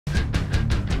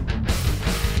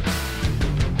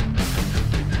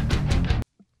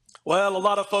Well, a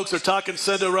lot of folks are talking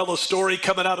Cinderella story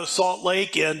coming out of Salt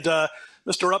Lake, and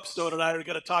Mr. Upstone and I are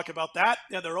going to talk about that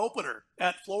and their opener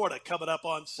at Florida coming up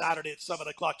on Saturday at 7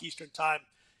 o'clock Eastern Time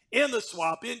in the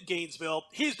Swamp in Gainesville.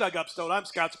 He's Doug Upstone. I'm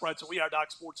Scott Spreitzer. We are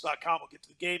DocSports.com. We'll get to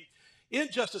the game in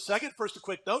just a second. First, a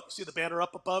quick note. You see the banner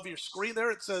up above your screen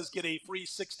there. It says get a free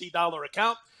 $60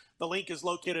 account. The link is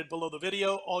located below the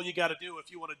video. All you got to do if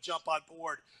you want to jump on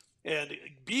board and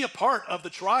be a part of the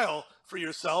trial for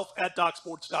yourself at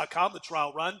DocSports.com, the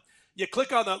trial run. You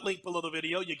click on that link below the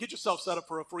video. You get yourself set up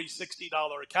for a free $60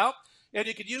 account, and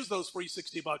you can use those free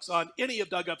 $60 on any of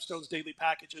Doug Upstone's daily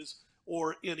packages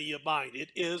or any of mine. It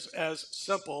is as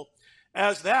simple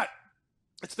as that.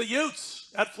 It's the Utes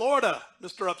at Florida,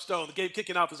 Mr. Upstone. The game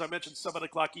kicking off, as I mentioned, 7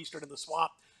 o'clock Eastern in the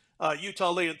Swamp.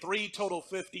 Utah laying 3, total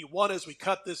 51 as we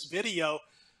cut this video.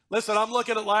 Listen, I'm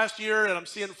looking at last year, and I'm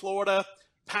seeing Florida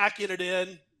packing it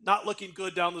in, not looking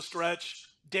good down the stretch.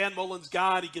 Dan Mullen's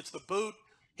gone. He gets the boot.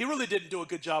 He really didn't do a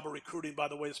good job of recruiting, by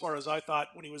the way, as far as I thought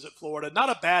when he was at Florida. Not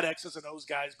a bad X's and O's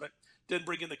guys, but didn't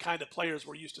bring in the kind of players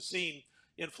we're used to seeing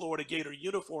in Florida Gator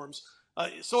uniforms.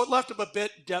 So it left him a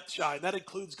bit depth shy, and that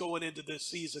includes going into this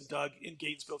season, Doug, in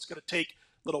Gainesville. It's going to take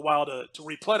a little while to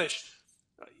replenish.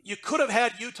 You could have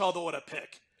had Utah, though, at a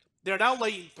pick. They're now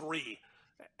laying 3.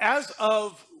 As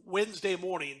of Wednesday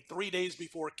morning, 3 days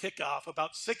before kickoff,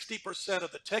 about 60%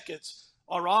 of the tickets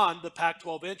are on the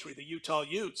Pac-12 entry, the Utah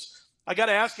Utes. I got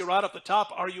to ask you right off the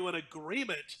top, are you in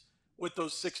agreement with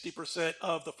those 60%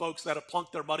 of the folks that have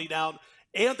plunked their money down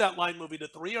and that line moving to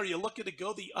 3? Are you looking to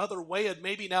go the other way and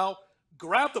maybe now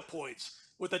grab the points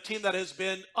with a team that has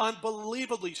been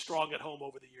unbelievably strong at home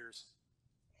over the years?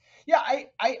 Yeah,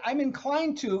 I'm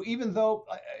inclined to, even though,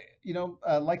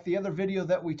 like the other video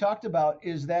that we talked about,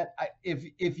 is that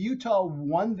if Utah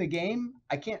won the game,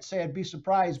 I can't say I'd be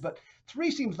surprised, but 3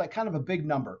 seems like kind of a big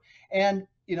number. And,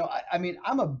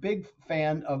 I'm a big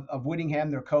fan of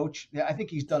Whittingham, their coach. I think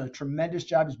he's done a tremendous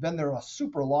job. He's been there a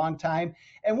super long time.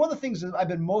 And one of the things that I've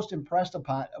been most impressed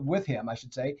upon with him, I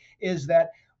should say, is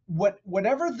that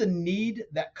whatever the need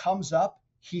that comes up,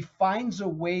 he finds a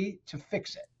way to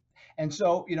fix it. And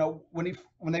so, when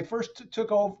he first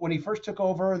took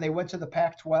over and they went to the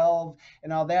Pac-12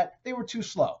 and all that, they were too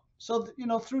slow. So,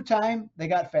 through time, they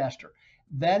got faster.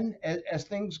 Then as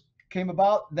things came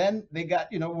about, then they got,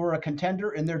 were a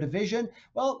contender in their division.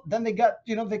 Well, then they got,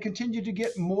 they continued to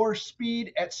get more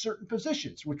speed at certain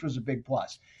positions, which was a big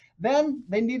plus. Then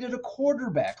they needed a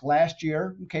quarterback last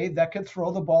year, that could throw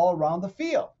the ball around the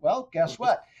field. Well, guess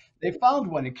what? They found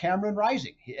one in Cameron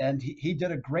Rising, and he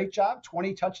did a great job,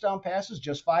 20 touchdown passes,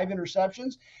 just 5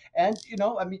 interceptions. And,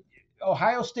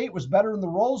 Ohio State was better in the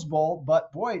Rose Bowl,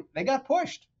 but boy, they got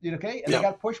pushed, And they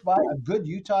got pushed by a good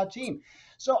Utah team.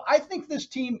 So I think this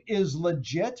team is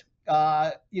legit,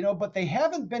 but they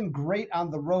haven't been great on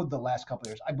the road the last couple of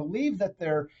years. I believe that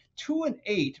they're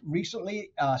 2-8 recently,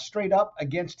 straight up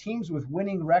against teams with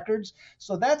winning records.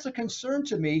 So that's a concern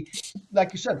to me.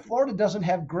 Like you said, Florida doesn't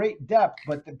have great depth,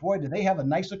 but boy, do they have a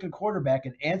nice looking quarterback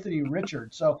in Anthony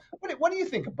Richard. So what do you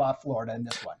think about Florida in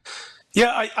this one?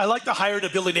 Yeah, I like the hire to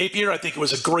Billy Napier. I think it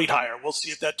was a great hire. We'll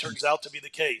see if that turns out to be the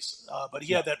case. But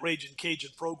he had that Ragin'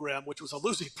 Cajun program, which was a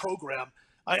losing program.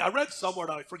 I read somewhere,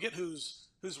 now I forget whose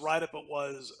write-up it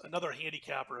was, another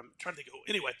handicapper. I'm trying to think of,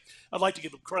 anyway, I'd like to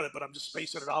give them credit, but I'm just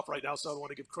spacing it off right now, so I don't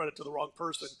want to give credit to the wrong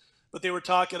person. But they were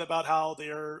talking about how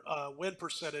their win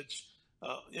percentage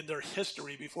in their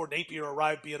history before Napier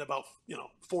arrived being about,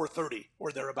 430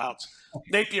 or thereabouts.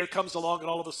 Okay. Napier comes along and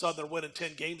all of a sudden they're winning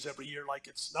 10 games every year like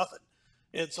it's nothing.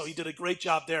 And so he did a great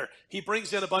job there. He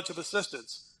brings in a bunch of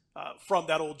assistants from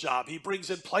that old job. He brings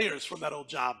in players from that old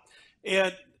job.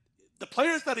 And the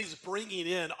players that he's bringing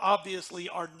in obviously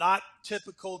are not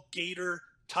typical Gator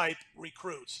type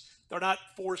recruits. They're not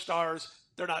 4 stars.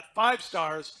 They're not 5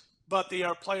 stars, but they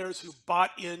are players who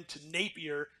bought into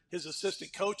Napier, his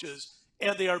assistant coaches,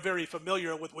 and they are very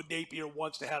familiar with what Napier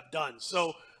wants to have done.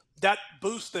 So that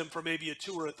boosts them for maybe a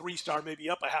 2 or a 3 star, maybe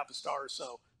up a half a star or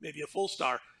so, maybe a full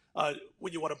star.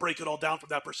 When you want to break it all down from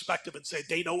that perspective and say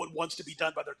they know what wants to be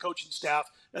done by their coaching staff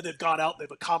and they've gone out and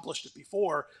they've accomplished it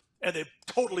before and they've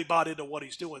totally bought into what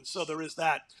he's doing. So there is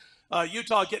that.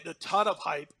 Utah getting a ton of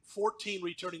hype, 14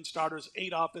 returning starters,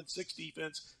 8 offense, 6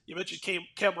 defense. You mentioned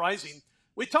Cam Rising.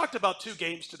 We talked about 2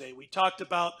 games today. We talked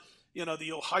about,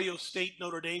 the Ohio State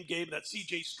Notre Dame game that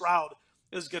C.J. Stroud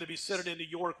is going to be sitting in New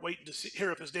York waiting to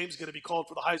hear if his name's going to be called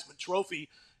for the Heisman Trophy.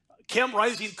 Cam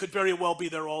Rising could very well be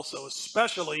there also,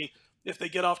 especially if they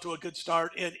get off to a good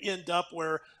start and end up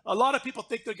where a lot of people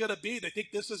think they're going to be. They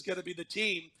think this is going to be the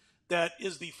team that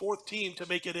is the 4th team to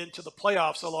make it into the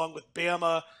playoffs along with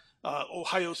Bama,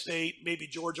 Ohio State, maybe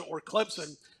Georgia or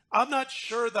Clemson. I'm not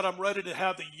sure that I'm ready to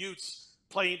have the Utes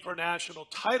playing for a national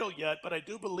title yet, but I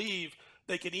do believe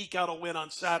they can eke out a win on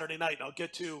Saturday night. And I'll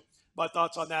get to my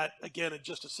thoughts on that again in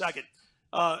just a second.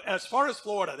 As far as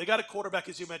Florida, they got a quarterback,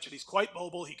 as you mentioned. He's quite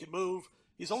mobile. He can move.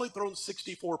 He's only thrown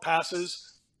 64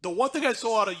 passes. The one thing I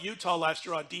saw out of Utah last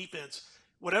year on defense,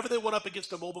 whenever they went up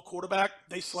against a mobile quarterback,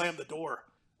 they slammed the door.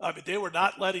 I mean, they were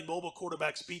not letting mobile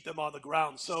quarterbacks beat them on the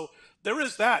ground. So there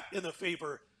is that in the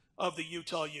favor of the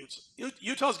Utah Utes.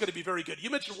 Utah's going to be very good. You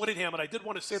mentioned Whittingham, and I did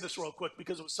want to say this real quick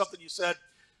because it was something you said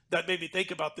that made me think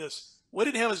about this.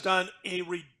 Whittingham has done a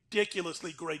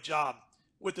ridiculously great job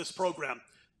with this program.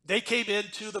 They came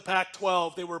into the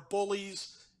Pac-12. They were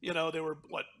bullies. You know, they were,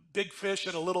 big fish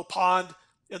in a little pond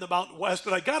in the Mountain West.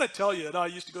 But I got to tell you, and I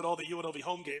used to go to all the UNLV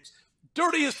home games,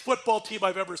 dirtiest football team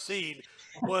I've ever seen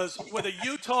was when the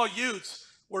Utah Utes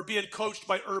were being coached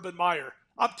by Urban Meyer.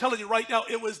 I'm telling you right now,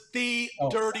 it was the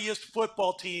dirtiest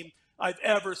football team I've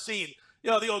ever seen.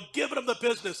 You know, they were giving them the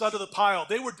business under the pile.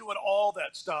 They were doing all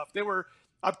that stuff.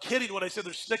 I'm kidding when I say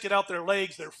they're sticking out their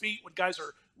legs, their feet when guys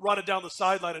are running down the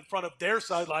sideline in front of their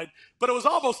sideline. But it was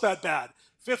almost that bad.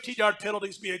 15-yard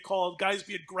penalties being called, guys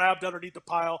being grabbed underneath the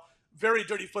pile. Very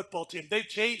dirty football team. They've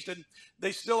changed, and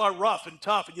they still are rough and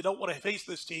tough, and you don't want to face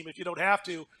this team if you don't have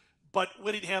to. But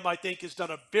Whittingham, I think, has done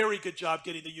a very good job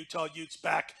getting the Utah Utes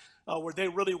back where they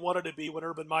really wanted to be when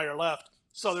Urban Meyer left.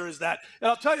 So there is that. And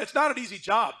I'll tell you, it's not an easy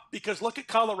job because look at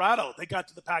Colorado. They got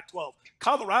to the Pac-12.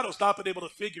 Colorado's not been able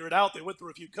to figure it out. They went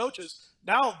through a few coaches.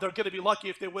 Now they're going to be lucky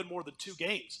if they win more than 2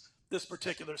 games this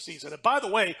particular season. And by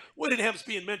the way, Whittingham's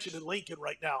being mentioned in Lincoln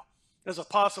right now as a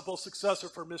possible successor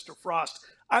for Mr. Frost.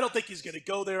 I don't think he's going to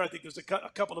go there. I think there's a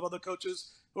couple of other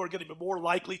coaches who are going to be more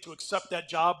likely to accept that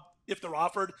job if they're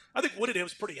offered. I think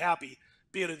Whittingham's pretty happy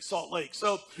being in Salt Lake.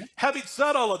 So having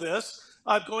said all of this,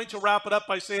 I'm going to wrap it up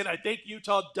by saying I think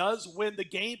Utah does win the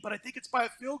game, but I think it's by a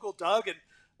field goal, Doug. And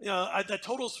the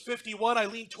total's 51. I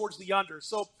lean towards the under.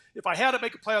 So if I had to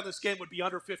make a play on this game, it would be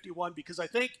under 51 because I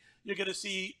think you're going to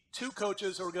see 2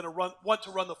 coaches who are going to want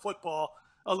to run the football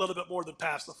a little bit more than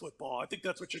pass the football. I think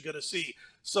that's what you're going to see.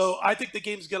 So I think the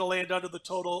game's going to land under the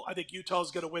total. I think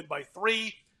Utah's going to win by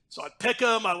 3. So I'd pick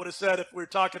them. I would have said if we were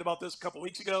talking about this a couple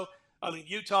weeks ago, I mean,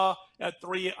 Utah at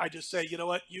 3, I just say, you know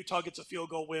what? Utah gets a field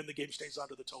goal win. The game stays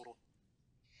under the total.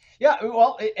 Yeah,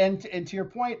 well, and to your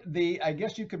point, I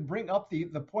guess you could bring up the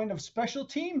point of special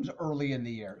teams early in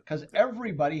the year because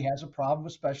everybody has a problem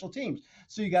with special teams.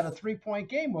 So you got a 3-point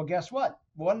game. Well, guess what?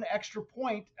 1 extra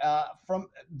point from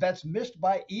that's missed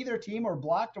by either team or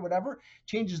blocked or whatever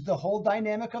changes the whole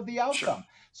dynamic of the outcome. Sure.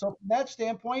 So from that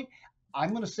standpoint, I'm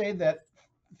going to say that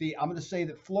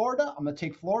Florida, I'm going to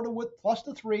take Florida with plus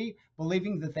the 3,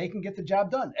 believing that they can get the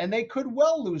job done. And they could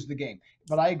well lose the game.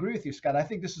 But I agree with you, Scott. I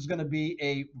think this is going to be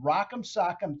a rock'em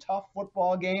sock'em tough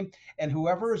football game. And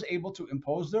whoever is able to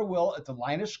impose their will at the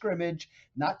line of scrimmage,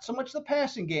 not so much the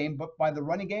passing game, but by the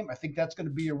running game, I think that's going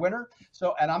to be your winner.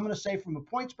 So, and I'm going to say from a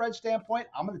point spread standpoint,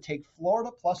 I'm going to take Florida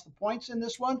plus the points in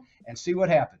this one and see what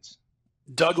happens.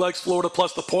 Doug likes Florida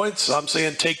plus the points. I'm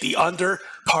saying take the under.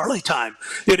 Parlay time.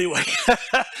 Anyway,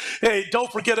 hey,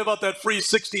 don't forget about that free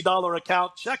 $60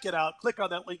 account. Check it out. Click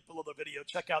on that link below the video.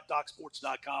 Check out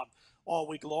DocSports.com all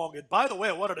week long. And by the way,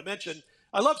 I wanted to mention,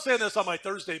 I love saying this on my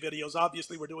Thursday videos.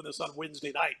 Obviously, we're doing this on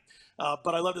Wednesday night.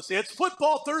 But I love to say it's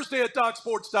Football Thursday at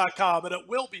DocSports.com. And it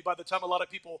will be by the time a lot of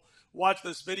people watch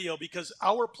this video because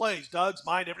our plays, Doug's,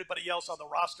 mine, everybody else on the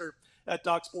roster at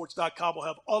DocSports.com will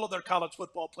have all of their college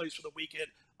football plays for the weekend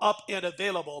up and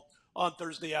available on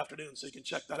Thursday afternoon. So you can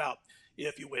check that out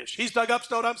if you wish. He's Doug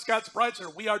Upstone. I'm Scott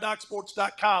Spreitzer. We are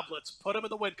DocSports.com. Let's put him in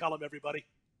the win column, everybody.